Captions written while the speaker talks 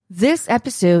This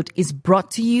episode is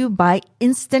brought to you by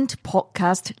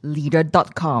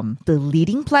InstantPodcastLeader.com, the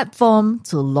leading platform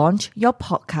to launch your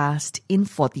podcast in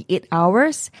 48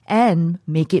 hours and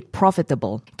make it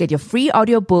profitable. Get your free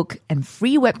audiobook and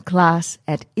free web class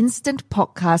at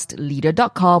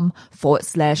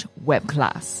InstantPodcastLeader.com/web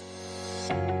class.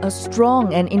 A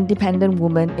strong and independent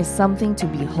woman is something to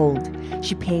behold.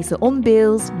 She pays her own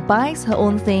bills, buys her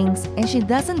own things, and she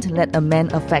doesn't let a man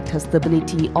affect her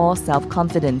stability or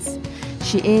self-confidence.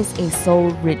 She is a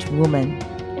soul-rich woman.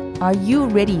 Are you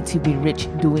ready to be rich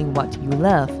doing what you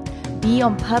love? Be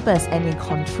on purpose and in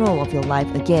control of your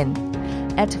life again.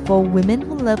 At For Women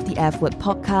Who Love the F Word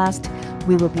podcast,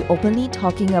 we will be openly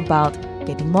talking about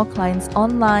getting more clients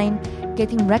online,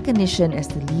 getting recognition as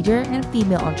the leader and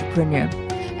female entrepreneur,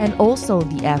 and also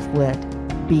the F word,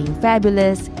 being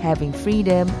fabulous, having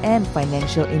freedom, and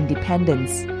financial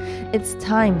independence. It's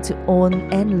time to own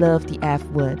and love the F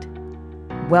word.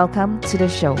 Welcome to the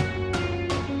show.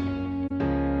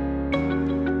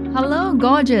 Hello,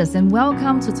 gorgeous, and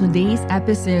welcome to today's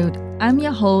episode. I'm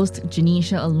your host,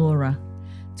 Janisha Alora.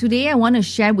 Today, I want to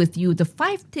share with you the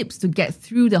 5 tips to get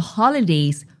through the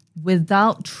holidays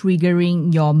without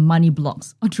triggering your money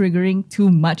blocks or triggering too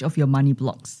much of your money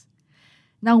blocks.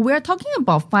 Now, we're talking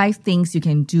about 5 things you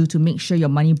can do to make sure your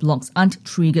money blocks aren't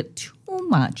triggered too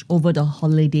much over the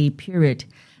holiday period.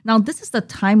 Now, this is the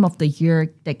time of the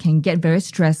year that can get very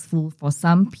stressful for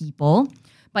some people,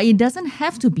 but it doesn't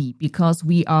have to be because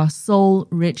we are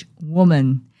soul-rich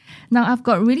women. Now, I've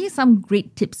got really some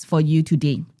great tips for you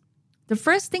today. The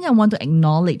first thing I want to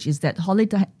acknowledge is that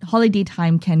holiday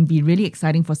time can be really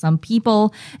exciting for some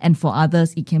people, and for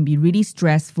others, it can be really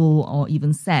stressful or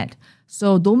even sad.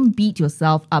 So don't beat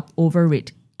yourself up over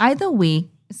it. Either way,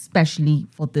 especially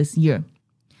for this year.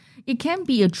 It can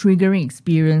be a triggering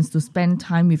experience to spend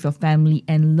time with your family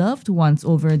and loved ones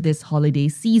over this holiday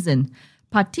season,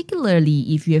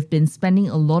 particularly if you have been spending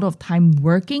a lot of time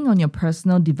working on your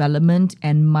personal development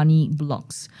and money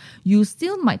blocks. You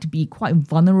still might be quite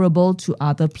vulnerable to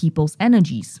other people's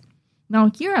energies. Now,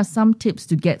 here are some tips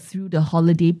to get through the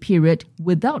holiday period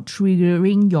without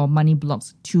triggering your money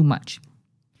blocks too much.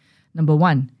 Number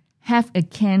 1, have a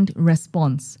canned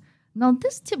response. Now,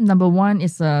 this tip number 1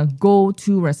 is a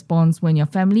go-to response when your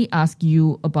family asks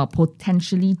you about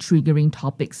potentially triggering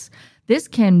topics. This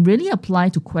can really apply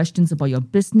to questions about your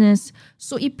business,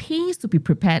 so it pays to be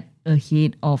prepared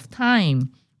ahead of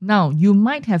time. Now, you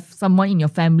might have someone in your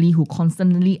family who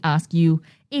constantly asks you,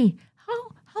 hey,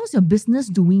 how's your business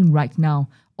doing right now?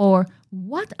 Or,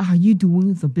 what are you doing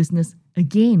with the business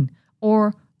again?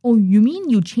 Or, oh, you mean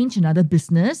you changed another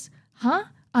business? Huh?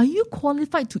 Are you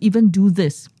qualified to even do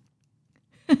this?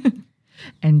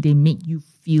 And they make you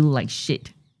feel like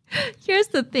shit. Here's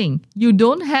the thing. You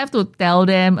don't have to tell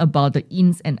them about the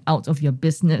ins and outs of your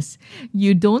business.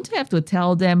 You don't have to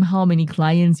tell them how many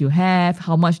clients you have,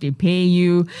 how much they pay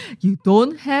you. You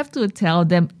don't have to tell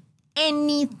them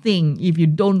anything if you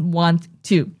don't want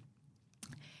to.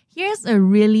 Here's a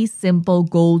really simple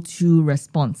go-to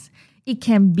response. It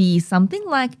can be something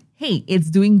like, hey,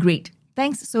 it's doing great.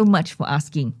 Thanks so much for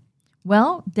asking.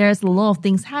 Well, there's a lot of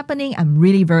things happening. I'm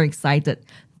really very excited.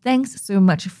 Thanks so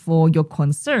much for your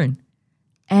concern.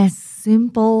 As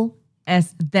simple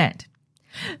as that.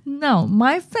 Now,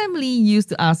 my family used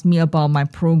to ask me about my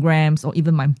programs or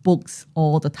even my books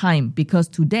all the time because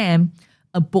to them,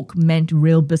 a book meant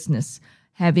real business.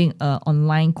 Having an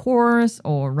online course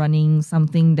or running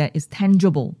something that is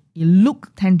tangible. It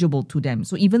looked tangible to them.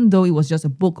 So even though it was just a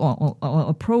book or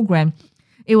a program,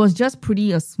 it was just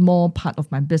pretty a small part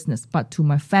of my business. But to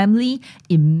my family,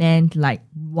 it meant like,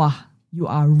 wow, you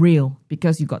are real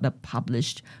because you got the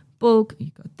published book, you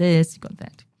got this, you got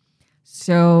that.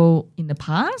 So in the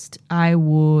past, I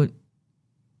would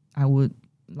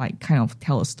like kind of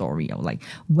tell a story. I was like,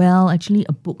 well, actually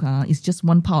a book is just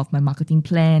one part of my marketing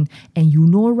plan. And you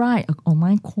know, right, an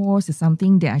online course is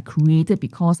something that I created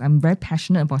because I'm very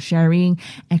passionate about sharing.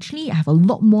 Actually, I have a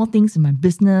lot more things in my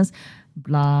business,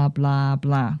 blah, blah,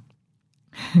 blah.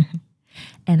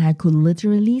 And I could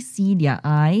literally see their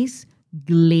eyes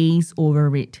glaze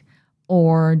over it,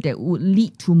 or that would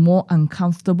lead to more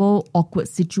uncomfortable, awkward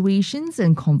situations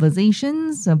and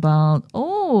conversations about,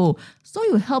 oh, so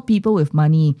you help people with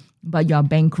money, but you're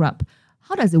bankrupt.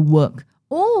 How does it work?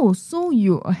 Oh, so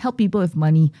you help people with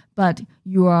money, but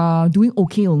you are doing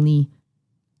okay only.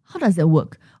 How does that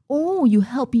work? Oh, you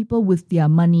help people with their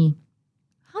money.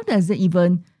 How does it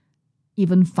even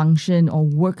function or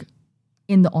work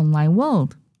in the online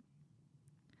world?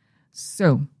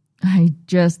 So I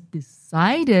just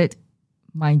decided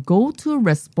my go-to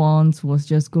response was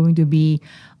just going to be,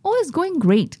 oh, it's going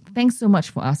great. Thanks so much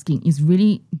for asking. It's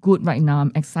really good right now.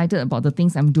 I'm excited about the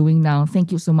things I'm doing now.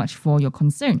 Thank you so much for your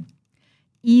concern.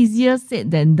 Easier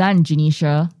said than done,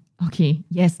 Janisha. Okay,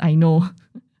 yes, I know.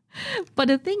 But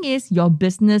the thing is, your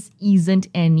business isn't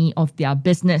any of their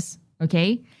business,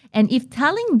 okay? And if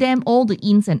telling them all the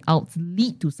ins and outs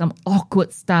lead to some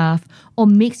awkward stuff or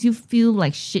makes you feel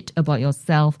like shit about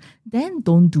yourself, then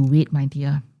don't do it, my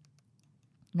dear.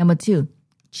 Number 2,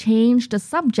 change the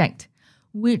subject,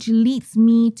 which leads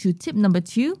me to tip number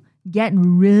 2, get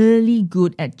really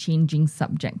good at changing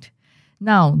subject.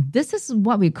 Now, this is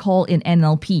what we call in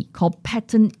NLP, called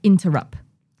pattern interrupt.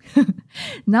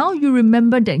 Now you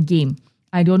remember that game.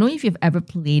 I don't know if you've ever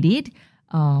played it,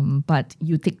 but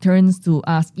you take turns to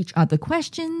ask each other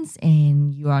questions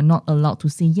and you are not allowed to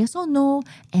say yes or no,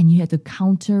 and you have to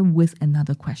counter with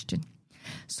another question.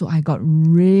 So I got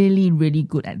really, really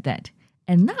good at that.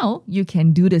 And now you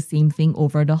can do the same thing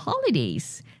over the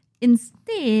holidays.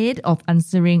 Instead of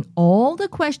answering all the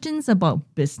questions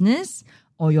about business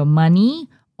or your money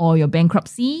or your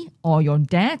bankruptcy or your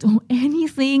debt or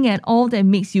anything at all that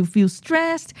makes you feel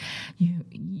stressed,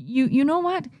 you know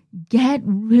what? Get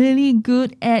really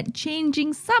good at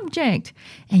changing subject.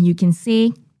 And you can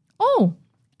say, oh,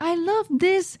 I love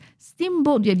this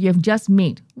steamboat that you have just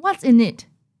made. What's in it?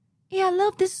 Hey, I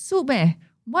love this soup.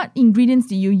 What ingredients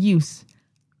do you use?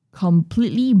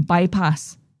 Completely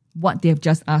bypass what they've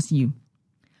just asked you.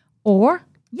 Or,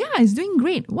 yeah, it's doing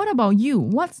great. What about you?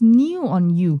 What's new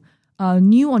on you?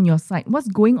 New on your side? What's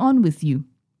going on with you?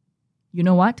 You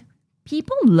know what?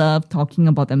 People love talking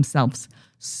about themselves.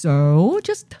 So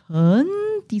just turn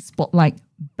the spotlight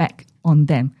back on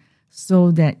them so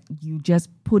that you just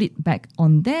put it back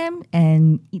on them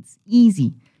and it's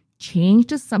easy. Change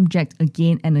the subject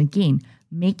again and again.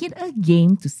 Make it a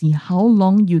game to see how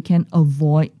long you can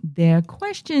avoid their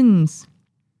questions.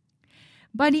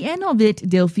 By the end of it,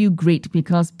 they'll feel great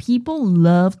because people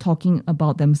love talking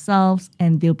about themselves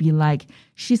and they'll be like,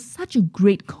 she's such a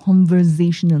great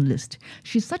conversationalist.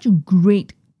 She's such a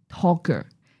great talker.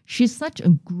 She's such a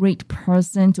great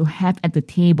person to have at the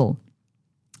table.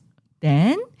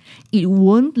 Then it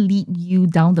won't lead you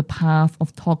down the path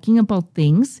of talking about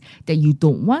things that you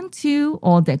don't want to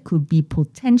or that could be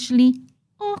potentially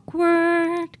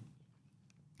awkward.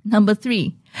 Number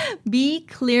 3, be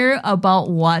clear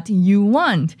about what you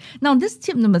want. Now, this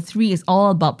tip number 3 is all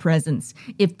about presents.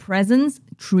 If presents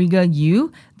trigger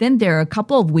you, then there are a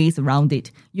couple of ways around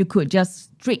it. You could just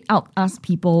straight out ask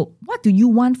people, what do you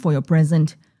want for your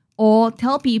present? Or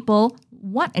tell people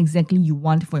what exactly you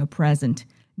want for your present.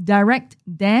 Direct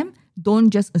them.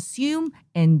 Don't just assume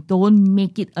and don't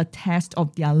make it a test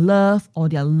of their love or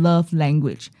their love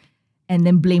language and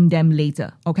then blame them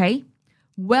later, okay?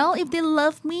 Well, if they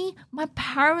love me, my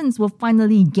parents will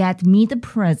finally get me the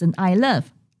present I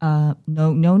love.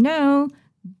 No.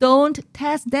 Don't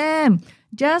test them.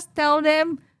 Just tell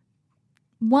them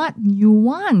what you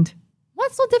want.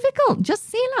 What's so difficult? Just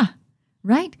say lah,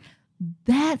 right?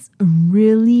 That's a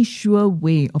really sure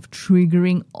way of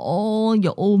triggering all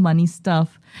your old money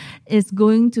stuff. It's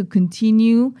going to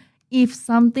continue if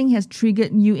something has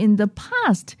triggered you in the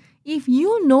past. If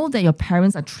you know that your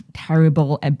parents are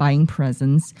terrible at buying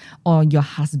presents, or your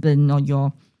husband or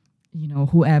your,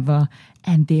 whoever,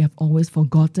 and they have always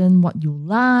forgotten what you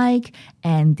like,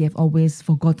 and they've always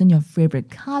forgotten your favorite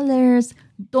colors,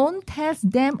 don't test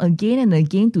them again and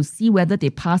again to see whether they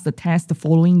pass the test the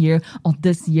following year or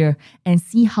this year and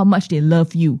see how much they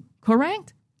love you.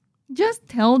 Correct? Just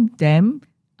tell them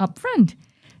upfront.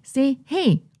 Say,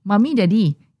 hey, mommy,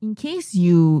 daddy, in case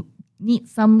you need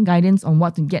some guidance on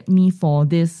what to get me for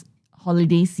this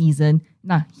holiday season,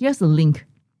 here's a link.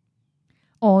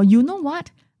 Or you know what?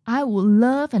 I would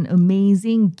love an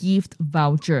amazing gift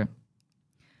voucher.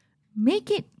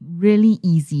 Make it really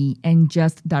easy and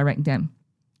just direct them.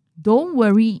 Don't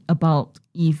worry about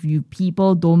if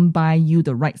people don't buy you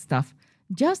the right stuff.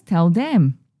 Just tell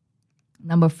them.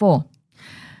 Number 4,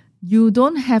 you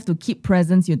don't have to keep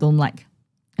presents you don't like.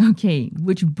 Okay,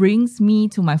 which brings me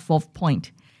to my 4th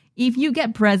point. If you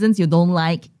get presents you don't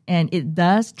like and it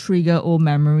does trigger old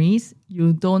memories,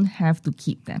 you don't have to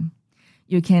keep them.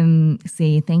 You can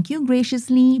say thank you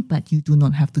graciously, but you do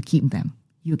not have to keep them.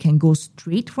 You can go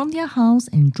straight from their house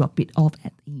and drop it off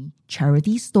at a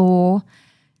charity store.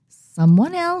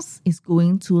 Someone else is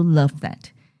going to love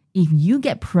that. If you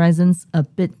get presents a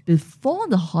bit before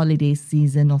the holiday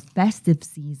season or festive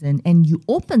season and you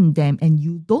open them and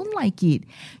you don't like it,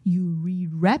 you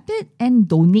rewrap it and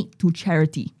donate to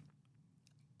charity.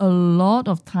 A lot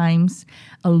of times,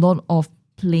 a lot of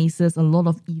places, a lot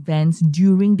of events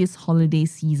during these holiday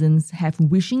seasons have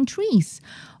wishing trees,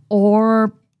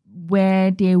 or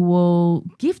where they will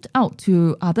gift out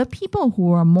to other people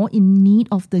who are more in need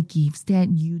of the gifts that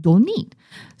you don't need.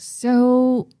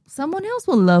 So someone else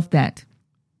will love that.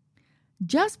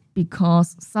 Just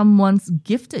because someone's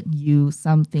gifted you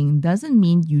something doesn't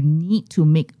mean you need to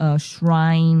make a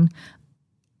shrine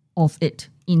of it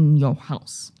in your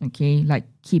house, okay? Like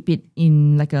keep it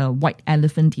in like a white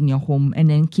elephant in your home and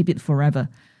then keep it forever.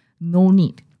 No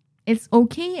need. It's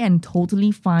okay and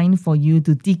totally fine for you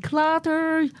to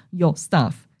declutter your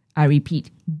stuff. I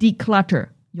repeat, declutter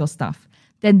your stuff.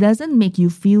 That doesn't make you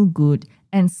feel good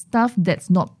and stuff that's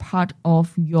not part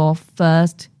of your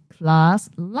first class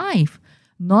life,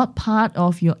 not part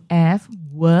of your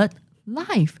F-word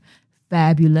life.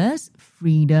 Fabulous,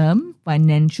 freedom,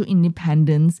 financial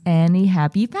independence, and a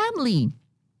happy family.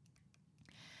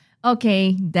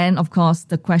 Okay, then of course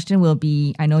the question will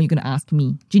be, I know you're going to ask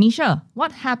me, Janisha,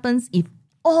 what happens if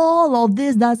all of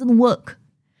this doesn't work?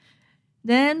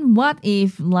 Then what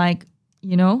if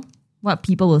what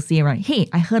people will say, right? Hey,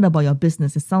 I heard about your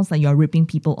business. It sounds like you're ripping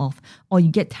people off. Or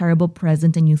you get terrible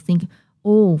present and you think,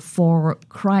 oh, for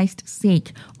Christ's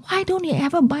sake, why don't you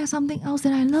ever buy something else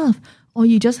that I love? Or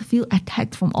you just feel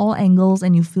attacked from all angles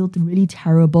and you feel really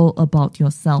terrible about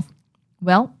yourself.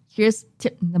 Well, here's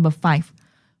tip number 5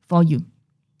 for you.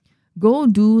 Go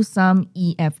do some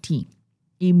EFT,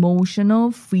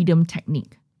 emotional freedom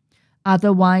technique,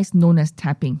 otherwise known as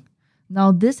tapping.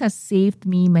 Now, this has saved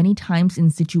me many times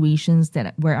in situations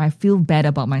where I feel bad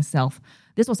about myself.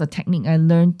 This was a technique I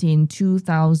learned in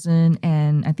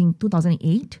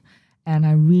 2008. And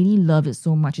I really love it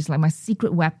so much. It's like my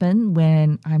secret weapon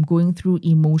when I'm going through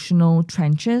emotional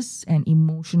trenches and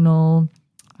emotional,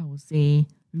 I would say,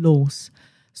 lows.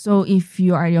 So if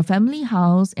you are at your family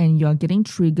house and you're getting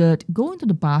triggered, go into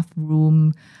the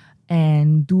bathroom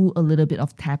and do a little bit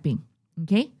of tapping.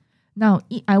 Okay? Now,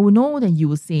 I will know that you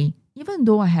will say, even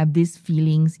though I have these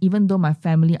feelings, even though my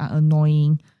family are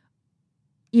annoying,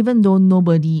 even though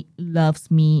nobody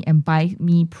loves me and buys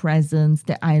me presents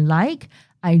that I like,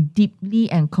 I deeply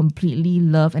and completely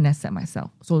love and accept myself.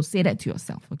 So say that to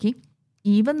yourself, okay?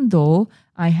 Even though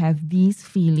I have these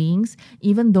feelings,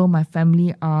 even though my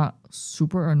family are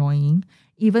super annoying,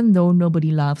 even though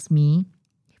nobody loves me,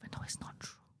 even though it's not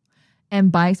true,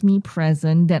 and buys me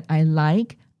present that I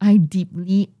like, I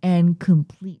deeply and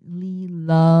completely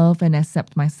love and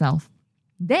accept myself.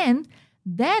 Then,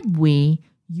 that way,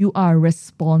 you are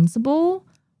responsible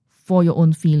for your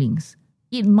own feelings.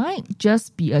 It might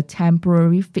just be a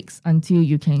temporary fix until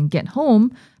you can get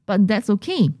home, but that's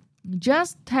okay.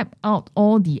 Just tap out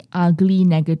all the ugly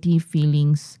negative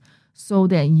feelings so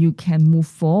that you can move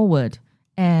forward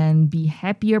and be a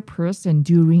happier person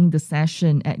during the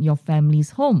session at your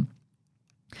family's home.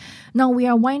 Now, we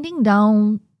are winding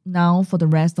down now for the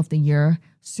rest of the year.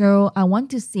 So I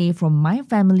want to say from my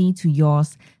family to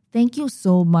yours, thank you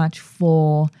so much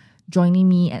for joining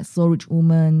me at Soul Rich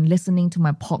Woman, listening to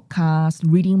my podcast,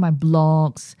 reading my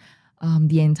blogs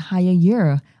the entire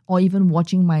year, or even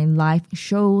watching my live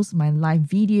shows, my live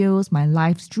videos, my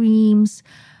live streams.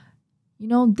 You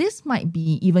know, this might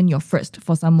be even your first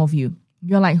for some of you.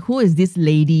 You're like, who is this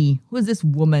lady? Who is this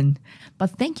woman?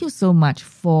 But thank you so much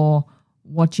for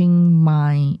watching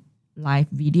my live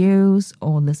videos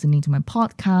or listening to my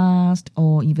podcast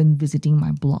or even visiting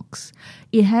my blogs.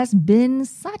 It has been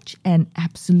such an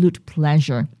absolute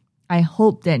pleasure. I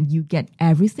hope that you get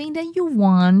everything that you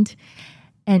want.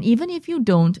 And even if you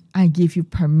don't, I give you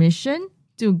permission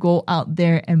to go out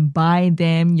there and buy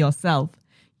them yourself.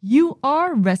 You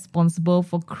are responsible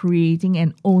for creating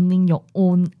and owning your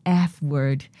own F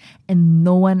word, and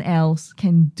no one else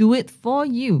can do it for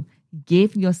you.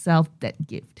 Give yourself that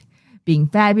gift. Being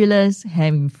fabulous,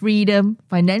 having freedom,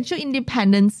 financial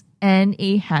independence, and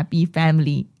a happy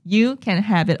family. You can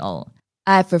have it all.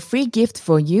 I have a free gift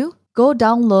for you. Go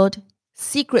download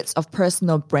Secrets of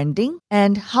Personal Branding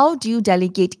and How Do You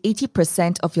Delegate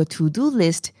 80% of Your To-Do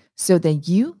List so that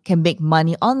you can make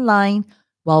money online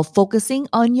while focusing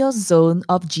on your zone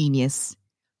of genius.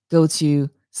 Go to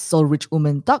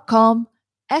soulrichwoman.com,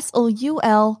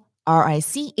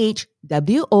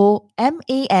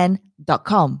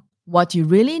 soulrichwoman.com. What you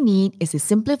really need is a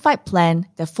simplified plan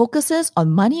that focuses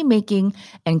on money making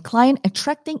and client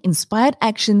attracting inspired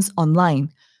actions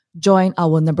online. Join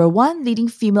our #1 leading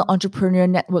female entrepreneur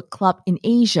network club in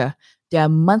Asia. There are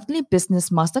monthly business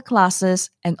masterclasses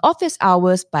and office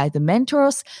hours by the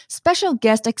mentors, special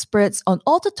guest experts on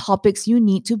all the topics you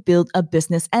need to build a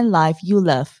business and life you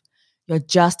love. You're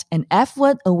just an F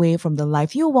word away from the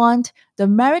life you want, the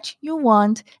marriage you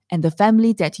want, and the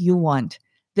family that you want.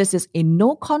 This is a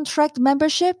no-contract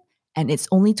membership, and it's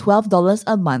only $12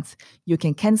 a month. You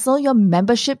can cancel your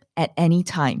membership at any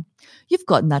time. You've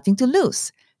got nothing to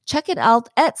lose. Check it out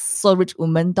at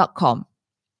soulrichwoman.com.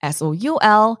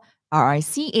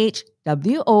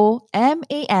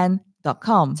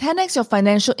 SOULRICHWOMAN.com. 10x your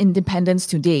financial independence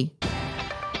today.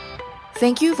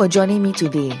 Thank you for joining me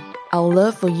today. I'd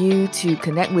love for you to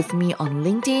connect with me on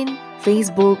LinkedIn,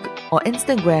 Facebook, or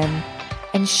Instagram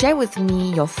and share with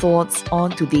me your thoughts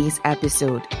on today's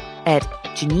episode at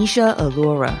Genecia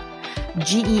Allura,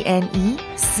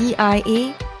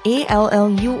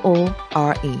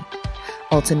 GENECIAALLUORA.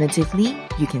 Alternatively,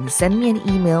 you can send me an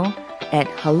email at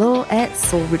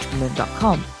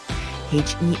hello@soulrichwoman.com,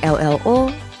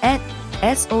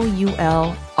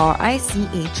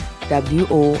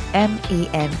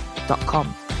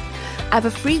 HELLO@SOULRICHWOMAN.com. I have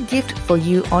a free gift for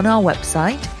you on our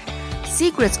website,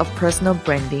 Secrets of Personal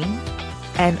Branding,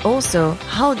 and also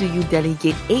how do you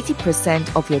delegate 80%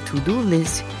 of your to-do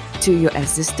list to your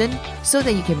assistant so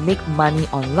that you can make money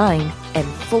online and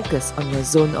focus on your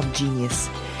zone of genius.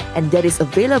 And that is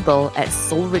available at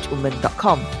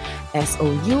soulrichwoman.com,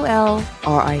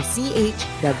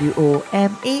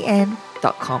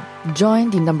 SOULRICHWOMAN.com.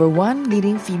 Join the #1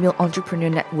 leading female entrepreneur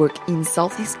network in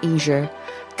Southeast Asia,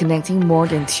 connecting more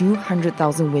than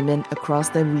 200,000 women across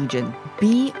the region.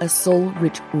 Be a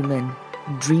soul-rich woman.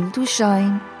 Dream to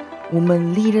shine.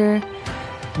 Woman leader.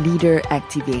 Leader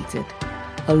activated.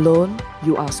 Alone,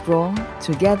 you are strong.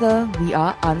 Together, we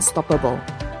are unstoppable.